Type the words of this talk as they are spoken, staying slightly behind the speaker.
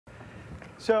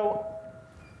So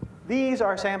these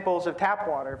are samples of tap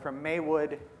water from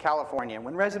Maywood, California.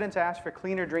 When residents asked for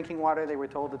cleaner drinking water, they were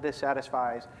told that this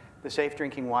satisfies the Safe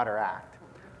Drinking Water Act.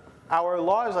 Our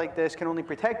laws like this can only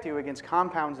protect you against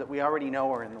compounds that we already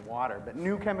know are in the water, but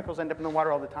new chemicals end up in the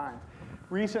water all the time.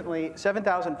 Recently,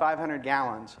 7,500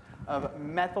 gallons of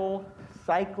methyl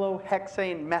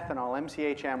cyclohexane methanol,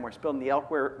 MCHM, were spilled in the Elk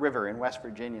River in West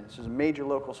Virginia. This is a major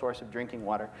local source of drinking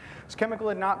water. This chemical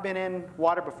had not been in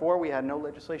water before. We had no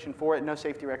legislation for it, no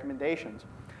safety recommendations.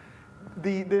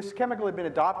 This chemical had been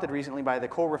adopted recently by the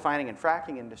coal refining and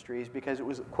fracking industries because it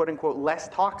was, quote unquote, less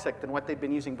toxic than what they'd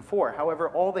been using before. However,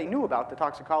 all they knew about the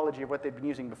toxicology of what they'd been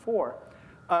using before,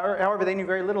 however, they knew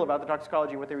very little about the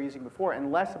toxicology of what they were using before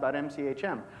and less about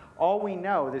MCHM. All we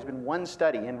know, there's been one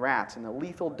study in rats and the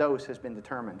lethal dose has been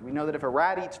determined. We know that if a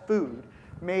rat eats food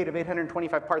made of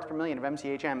 825 parts per million of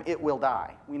MCHM, it will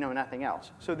die. We know nothing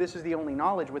else. So this is the only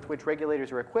knowledge with which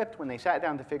regulators are equipped when they sat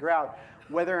down to figure out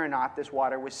whether or not this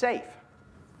water was safe.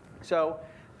 So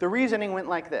the reasoning went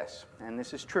like this, and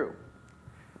this is true.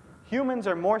 Humans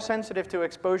are more sensitive to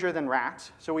exposure than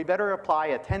rats, so we better apply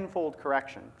a tenfold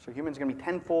correction. So humans are going to be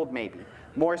tenfold, maybe,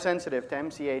 more sensitive to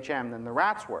MCHM than the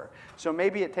rats were. So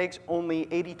maybe it takes only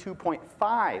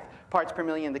 82.5 parts per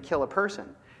million to kill a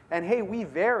person. And hey, we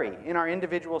vary in our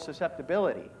individual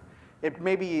susceptibility.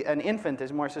 Maybe an infant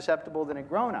is more susceptible than a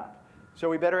grown-up. So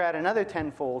we better add another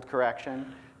tenfold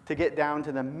correction to get down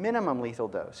to the minimum lethal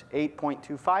dose,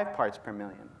 8.25 parts per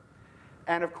million.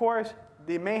 And of course,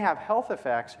 they may have health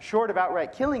effects short of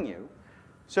outright killing you,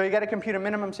 so you got to compute a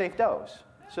minimum safe dose.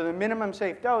 So the minimum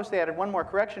safe dose, they added one more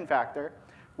correction factor,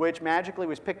 which magically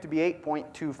was picked to be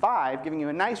 8.25, giving you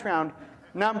a nice round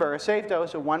number, a safe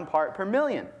dose of 1 part per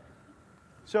million.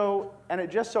 So, and it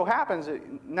just so happens, a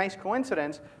nice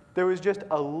coincidence, there was just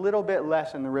a little bit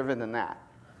less in the river than that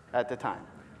at the time.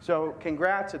 So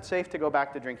congrats, it's safe to go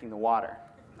back to drinking the water.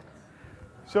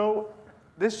 So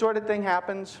this sort of thing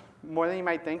happens more than you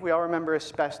might think. We all remember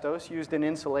asbestos, used in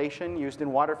insulation, used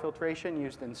in water filtration,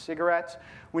 used in cigarettes.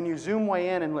 When you zoom way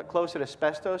in and look close at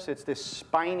asbestos, it's this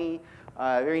spiny,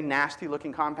 very nasty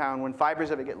looking compound. When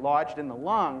fibers of it get lodged in the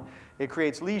lung, it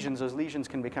creates lesions. Those lesions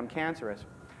can become cancerous.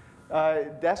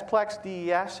 Desplex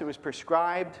DES, it was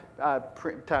prescribed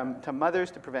to mothers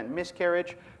to prevent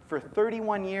miscarriage for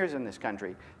 31 years in this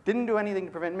country. Didn't do anything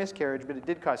to prevent miscarriage, but it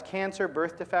did cause cancer,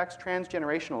 birth defects,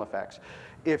 transgenerational effects.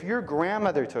 If your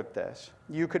grandmother took this,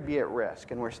 you could be at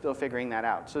risk, and we're still figuring that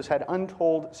out. So it's had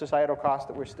untold societal costs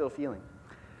that we're still feeling.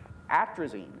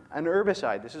 Atrazine, an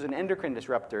herbicide. This is an endocrine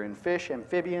disruptor in fish,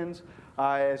 amphibians,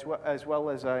 as well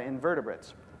as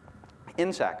invertebrates.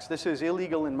 Insects. This is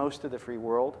illegal in most of the free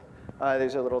world.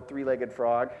 There's a little three-legged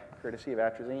frog, courtesy of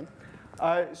atrazine.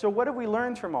 So what have we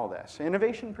learned from all this?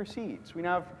 Innovation proceeds. We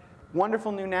now have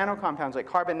wonderful new nanocompounds like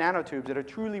carbon nanotubes that are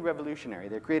truly revolutionary.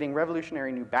 They're creating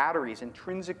revolutionary new batteries,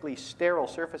 intrinsically sterile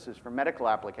surfaces for medical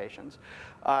applications,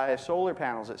 solar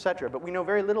panels, et cetera. But we know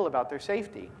very little about their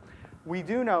safety. We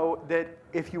do know that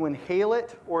if you inhale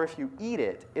it or if you eat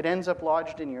it, it ends up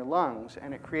lodged in your lungs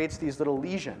and it creates these little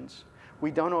lesions.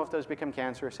 We don't know if those become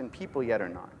cancerous in people yet or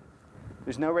not.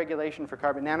 There's no regulation for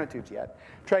carbon nanotubes yet.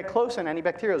 Triclosan,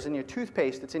 antibacterial, is in your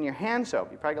toothpaste. It's in your hand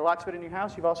soap. You probably got lots of it in your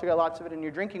house. You've also got lots of it in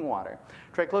your drinking water.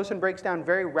 Triclosan breaks down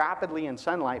very rapidly in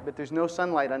sunlight, but there's no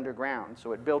sunlight underground,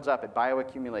 so it builds up. It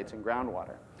bioaccumulates in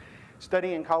groundwater.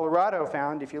 Study in Colorado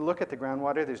found if you look at the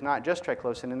groundwater, there's not just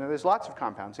triclosan in there. There's lots of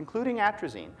compounds, including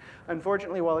atrazine.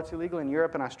 Unfortunately, while it's illegal in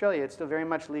Europe and Australia, it's still very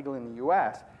much legal in the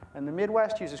US. And the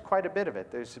Midwest uses quite a bit of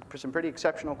it. There's some pretty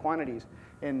exceptional quantities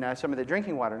in some of the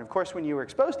drinking water. And of course, when you were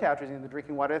exposed to atrazine in the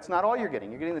drinking water, that's not all you're getting.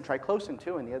 You're getting the triclosan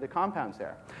too and the other compounds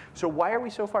there. So why are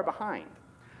we so far behind?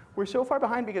 We're so far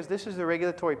behind because this is the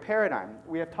regulatory paradigm.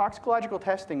 We have toxicological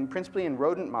testing principally in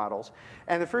rodent models,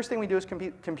 and the first thing we do is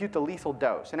compute the lethal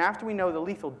dose. And after we know the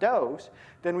lethal dose,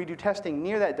 then we do testing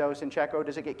near that dose and check, oh,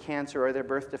 does it get cancer? Are there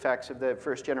birth defects of the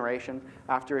first generation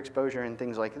after exposure and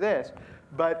things like this?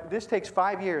 But this takes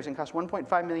 5 years and costs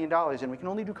 $1.5 million, and we can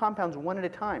only do compounds one at a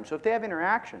time. So if they have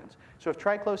interactions, so if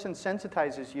triclosan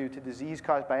sensitizes you to disease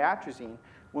caused by atrazine,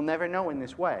 we'll never know in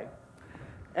this way.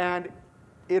 And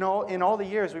in all the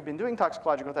years we've been doing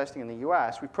toxicological testing in the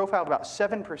US, we've profiled about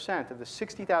 7% of the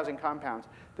 60,000 compounds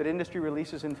that industry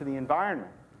releases into the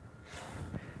environment.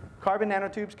 Carbon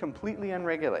nanotubes, completely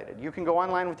unregulated. You can go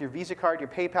online with your Visa card, your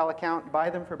PayPal account, buy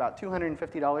them for about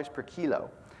 $250 per kilo.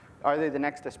 Are they the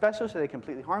next asbestos? Are they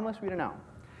completely harmless? We don't know.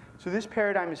 So this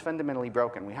paradigm is fundamentally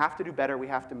broken. We have to do better. We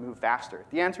have to move faster.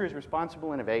 The answer is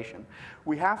responsible innovation.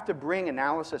 We have to bring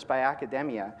analysis by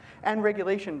academia and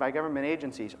regulation by government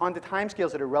agencies onto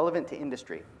timescales that are relevant to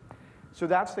industry. So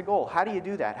that's the goal. How do you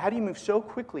do that? How do you move so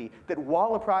quickly that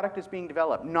while a product is being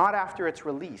developed, not after it's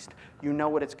released, you know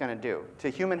what it's going to do to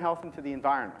human health and to the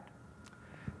environment?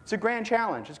 It's a grand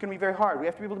challenge. It's going to be very hard. We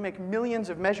have to be able to make millions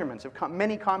of measurements of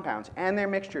many compounds and their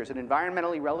mixtures at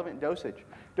environmentally relevant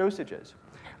dosages.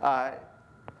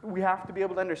 We have to be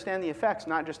able to understand the effects,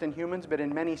 not just in humans, but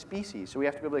in many species. So we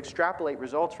have to be able to extrapolate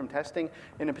results from testing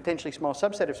in a potentially small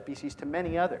subset of species to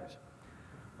many others.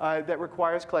 That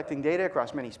requires collecting data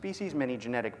across many species, many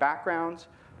genetic backgrounds,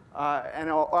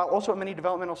 and also at many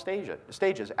developmental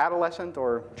stages. Adolescent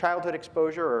or childhood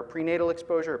exposure or prenatal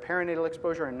exposure or perinatal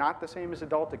exposure are not the same as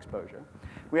adult exposure.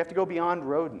 We have to go beyond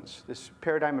rodents. This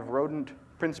paradigm of rodent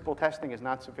principal testing is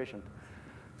not sufficient.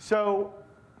 So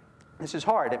this is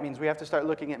hard. It means we have to start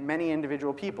looking at many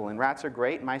individual people. And rats are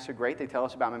great, mice are great. They tell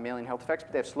us about mammalian health effects,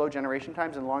 but they have slow generation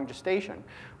times and long gestation.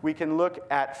 We can look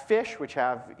at fish, which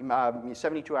have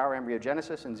 72-hour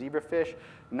embryogenesis, and zebrafish,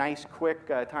 nice, quick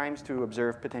times to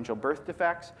observe potential birth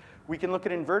defects. We can look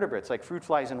at invertebrates, like fruit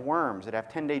flies and worms, that have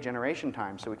 10-day generation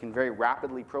times, so we can very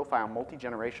rapidly profile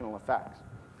multi-generational effects.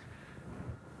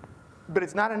 But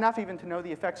it's not enough even to know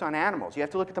the effects on animals. You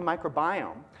have to look at the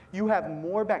microbiome. You have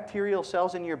more bacterial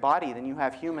cells in your body than you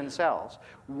have human cells.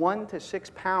 1 to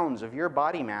 6 pounds of your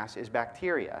body mass is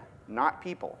bacteria, not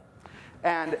people.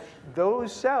 And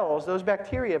those cells, those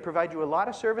bacteria, provide you a lot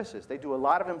of services. They do a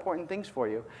lot of important things for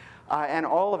you. And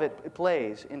all of it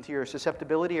plays into your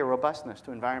susceptibility or robustness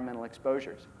to environmental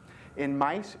exposures. In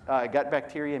mice, gut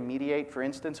bacteria mediate, for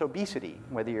instance, obesity.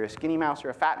 Whether you're a skinny mouse or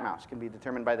a fat mouse can be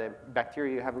determined by the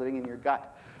bacteria you have living in your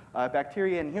gut.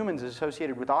 Bacteria in humans is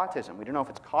associated with autism. We don't know if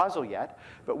it's causal yet,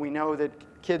 but we know that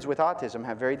kids with autism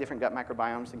have very different gut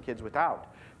microbiomes than kids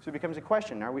without. So it becomes a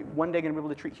question. Are we one day going to be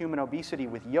able to treat human obesity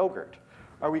with yogurt?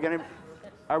 Are we going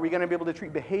to be able to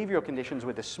treat behavioral conditions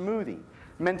with a smoothie?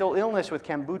 Mental illness with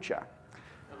kombucha?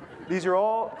 These are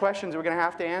all questions we're going to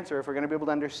have to answer if we're going to be able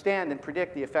to understand and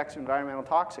predict the effects of environmental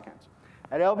toxicants.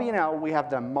 At LBNL, we have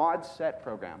the MODSET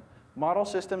program, Model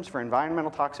Systems for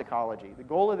Environmental Toxicology. The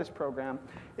goal of this program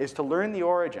is to learn the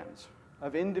origins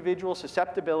of individual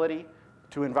susceptibility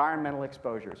to environmental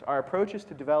exposures. Our approach is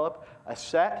to develop a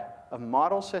set of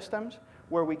model systems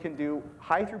where we can do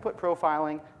high-throughput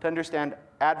profiling to understand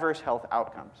adverse health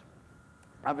outcomes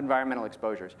of environmental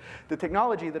exposures. The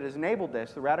technology that has enabled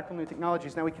this, the radical new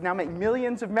technologies, now we can now make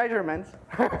millions of measurements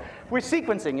with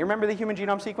sequencing. You remember the human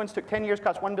genome sequence took 10 years,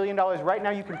 cost $1 billion. Right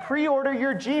now you can pre-order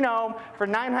your genome for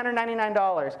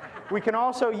 $999. We can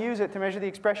also use it to measure the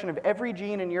expression of every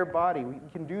gene in your body. We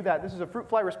can do that. This is a fruit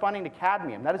fly responding to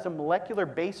cadmium. That is the molecular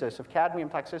basis of cadmium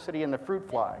toxicity in the fruit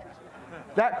fly.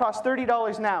 That costs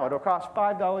 $30 now. It'll cost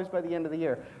 $5 by the end of the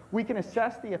year. We can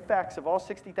assess the effects of all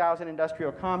 60,000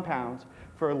 industrial compounds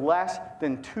for less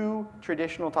than 2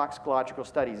 traditional toxicological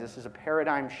studies. This is a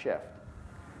paradigm shift.